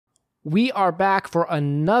We are back for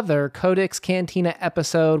another Codex Cantina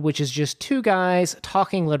episode, which is just two guys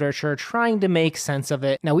talking literature, trying to make sense of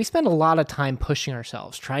it. Now, we spend a lot of time pushing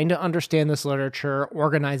ourselves, trying to understand this literature,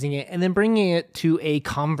 organizing it, and then bringing it to a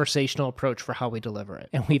conversational approach for how we deliver it.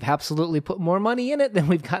 And we've absolutely put more money in it than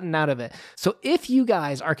we've gotten out of it. So if you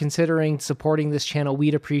guys are considering supporting this channel,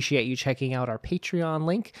 we'd appreciate you checking out our Patreon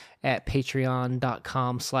link at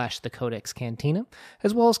patreon.com/thecodexcantina,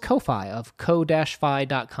 as well as Ko-Fi of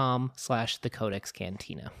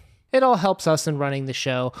ko-fi.com/thecodexcantina. It all helps us in running the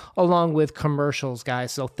show, along with commercials,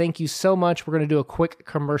 guys. So thank you so much. We're going to do a quick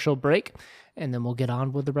commercial break, and then we'll get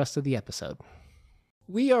on with the rest of the episode.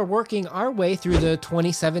 We are working our way through the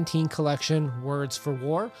 2017 collection, Words for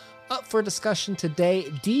War. Up for discussion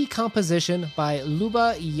today, Decomposition by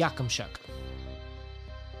Lyuba Yakimchuk.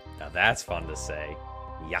 Now that's fun to say.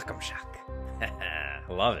 Yakimchuk.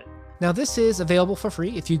 Love it. Now, this is available for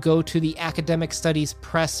free if you go to the Academic Studies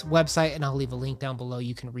Press website, and I'll leave a link down below.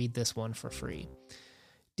 You can read this one for free.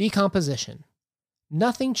 Decomposition.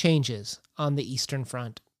 Nothing changes on the Eastern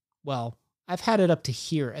Front. Well, I've had it up to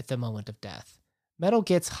here at the moment of death. Metal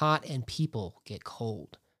gets hot and people get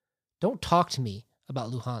cold. Don't talk to me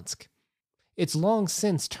about Luhansk. It's long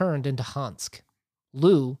since turned into Hansk.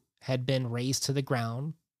 Lu had been razed to the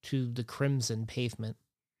ground, to the crimson pavement.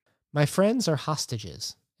 My friends are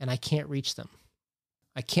hostages, and I can't reach them.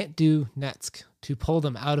 I can't do Netsk to pull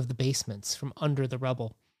them out of the basements from under the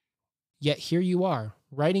rubble. Yet here you are,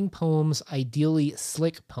 writing poems, ideally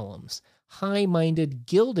slick poems, high-minded,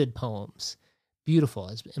 gilded poems, beautiful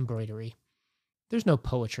as embroidery. There's no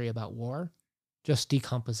poetry about war, just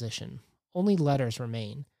decomposition. Only letters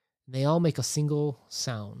remain. They all make a single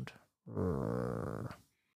sound.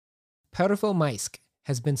 Pervo-Maisk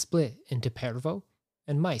has been split into Pervo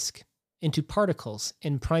and Maisk, into particles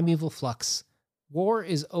in primeval flux. War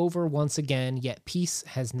is over once again, yet peace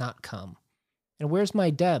has not come. And where's my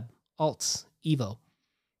Deb, Alts, Evo?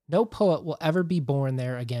 No poet will ever be born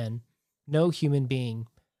there again. No human being.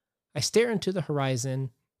 I stare into the horizon.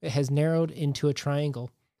 It has narrowed into a triangle.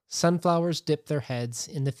 Sunflowers dip their heads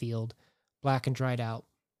in the field, black and dried out,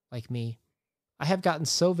 like me. I have gotten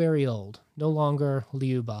so very old. No longer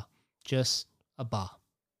Lyuba, just a ba.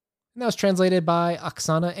 And that was translated by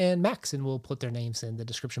Oksana and Max, and we'll put their names in the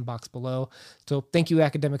description box below. So thank you,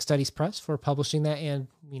 Academic Studies Press, for publishing that, and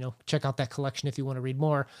check out that collection if you want to read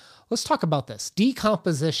more. Let's talk about this.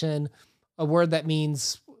 Decomposition, a word that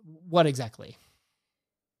means what exactly?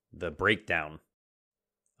 The breakdown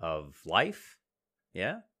of life.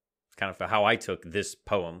 Yeah. It's kind of how I took this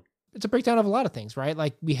poem. It's a breakdown of a lot of things, right?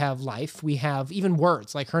 Like we have life, we have even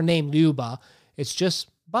words, like her name, Lyuba. It's just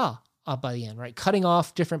ba. Up by the end, right? Cutting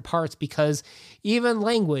off different parts because even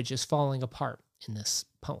language is falling apart in this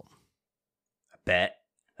poem. Bet.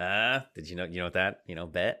 Did you know that?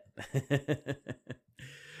 Bet.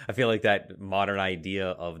 I feel like that modern idea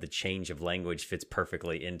of the change of language fits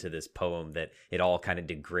perfectly into this poem, that it all kind of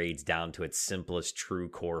degrades down to its simplest true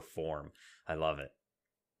core form. I love it.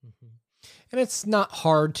 Mm-hmm. And it's not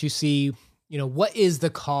hard to see, what is the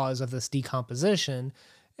cause of this decomposition?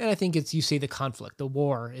 And I think you see the conflict, the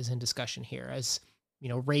war is in discussion here as,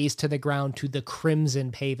 razed to the ground to the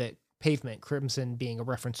crimson pavement, crimson being a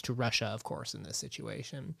reference to Russia, of course, in this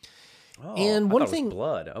situation. Oh, and one thing,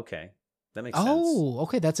 blood. Okay. That makes sense. Oh,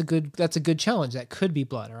 okay. That's a good challenge. That could be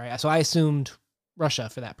blood. All right. So I assumed Russia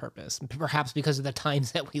for that purpose, perhaps because of the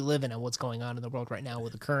times that we live in and what's going on in the world right now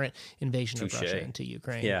with the current invasion of Russia into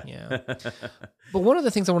Ukraine. Yeah. But one of the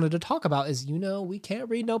things I wanted to talk about is, we can't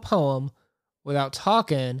read no poem without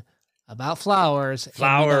talking about flowers.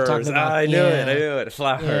 Flowers. I knew it.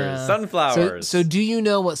 Flowers. Yeah. Sunflowers. So do you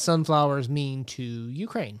know what sunflowers mean to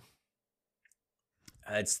Ukraine?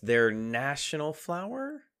 It's their national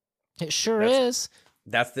flower? It sure is.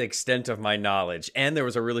 That's the extent of my knowledge. And there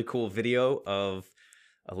was a really cool video of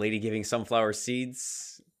a lady giving sunflower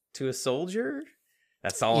seeds to a soldier.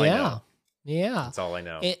 That's all I know. Yeah. That's all I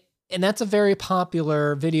know. And that's a very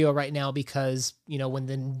popular video right now because, when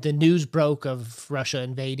the news broke of Russia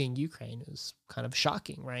invading Ukraine, it was kind of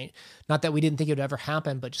shocking, right? Not that we didn't think it would ever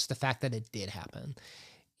happen, but just the fact that it did happen.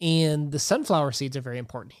 And the sunflower seeds are very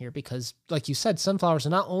important here because, like you said, sunflowers are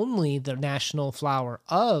not only the national flower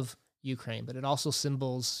of Ukraine, but it also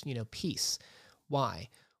symbols, peace. Why?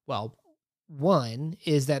 Well, one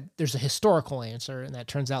is that there's a historical answer, and that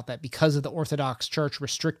turns out that because of the Orthodox Church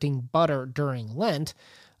restricting butter during Lent,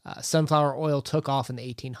 sunflower oil took off in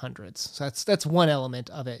the 1800s. So that's one element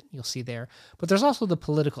of it you'll see there. But there's also the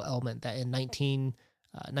political element that in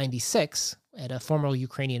 1996, at a former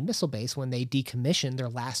Ukrainian missile base, when they decommissioned their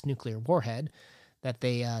last nuclear warhead, that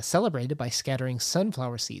they celebrated by scattering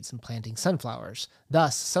sunflower seeds and planting sunflowers.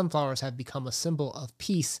 Thus, sunflowers have become a symbol of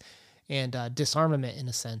peace and disarmament, in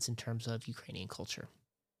a sense, in terms of Ukrainian culture.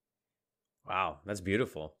 Wow, that's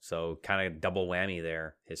beautiful. So kind of double whammy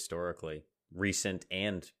there, historically, recent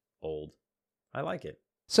and old. I like it.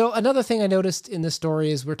 So another thing I noticed in this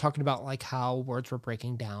story is we're talking about like how words were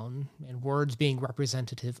breaking down and words being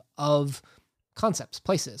representative of concepts,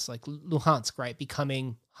 places like Luhansk, right,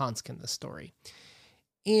 becoming Hansk in this story.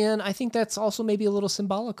 And I think that's also maybe a little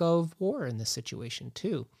symbolic of war in this situation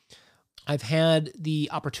too. I've had the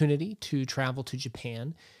opportunity to travel to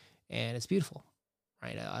Japan, and it's beautiful,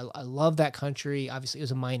 right? I love that country. Obviously, it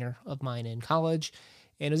was a minor of mine in college,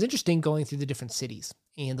 and it was interesting going through the different cities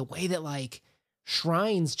and the way that like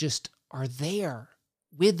shrines just are there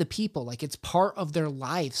with the people. Like it's part of their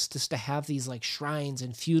lives just to have these like shrines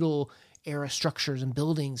and feudal era structures and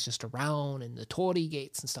buildings just around, and the torii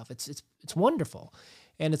gates and stuff. It's wonderful.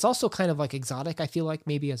 And it's also kind of like exotic, I feel like,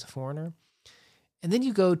 maybe as a foreigner. And then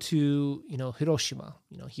you go to, Hiroshima,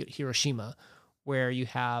 Hiroshima, where you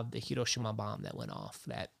have the Hiroshima bomb that went off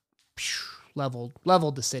that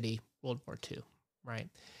leveled the city, World War II, right?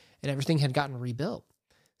 And everything had gotten rebuilt.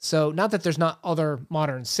 So not that there's not other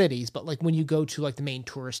modern cities, but like when you go to like the main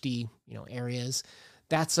touristy, areas,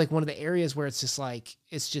 that's like one of the areas where it's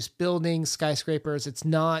just buildings, skyscrapers. It's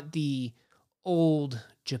not the old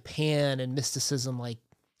Japan and mysticism like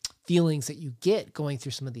feelings that you get going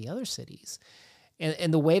through some of the other cities.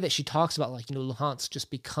 And the way that she talks about like, Luhansk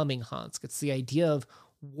just becoming Hansk. It's the idea of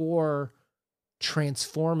war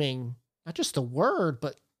transforming not just the word,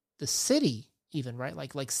 but the city even, right?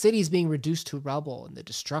 Like cities being reduced to rubble and the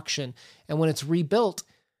destruction. And when it's rebuilt,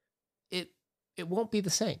 it won't be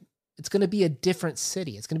the same. It's going to be a different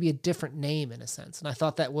city. It's going to be a different name in a sense. And I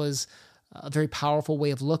thought that was a very powerful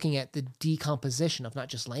way of looking at the decomposition of not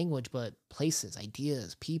just language, but places,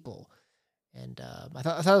 ideas, people. And I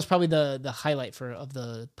thought it was probably the highlight of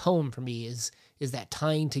the poem for me is that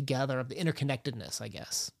tying together of the interconnectedness, I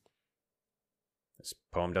guess. This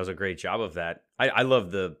poem does a great job of that. I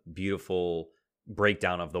love the beautiful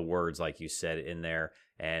breakdown of the words, like you said in there.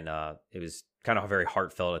 And it was kind of very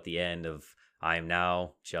heartfelt at the end of, I am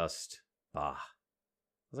now just, I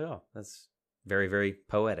was like, oh, that's very, very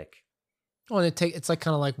poetic. Well, and it's like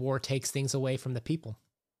kind of like war takes things away from the people,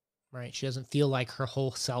 right? She doesn't feel like her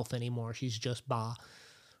whole self anymore. She's just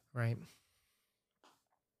right?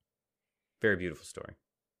 Very beautiful story.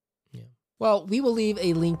 Yeah. Well, we will leave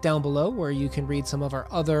a link down below where you can read some of our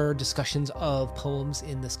other discussions of poems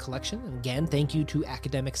in this collection. And again, thank you to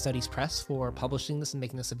Academic Studies Press for publishing this and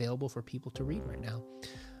making this available for people to read right now.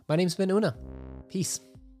 My name's been Una. Peace.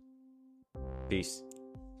 Peace.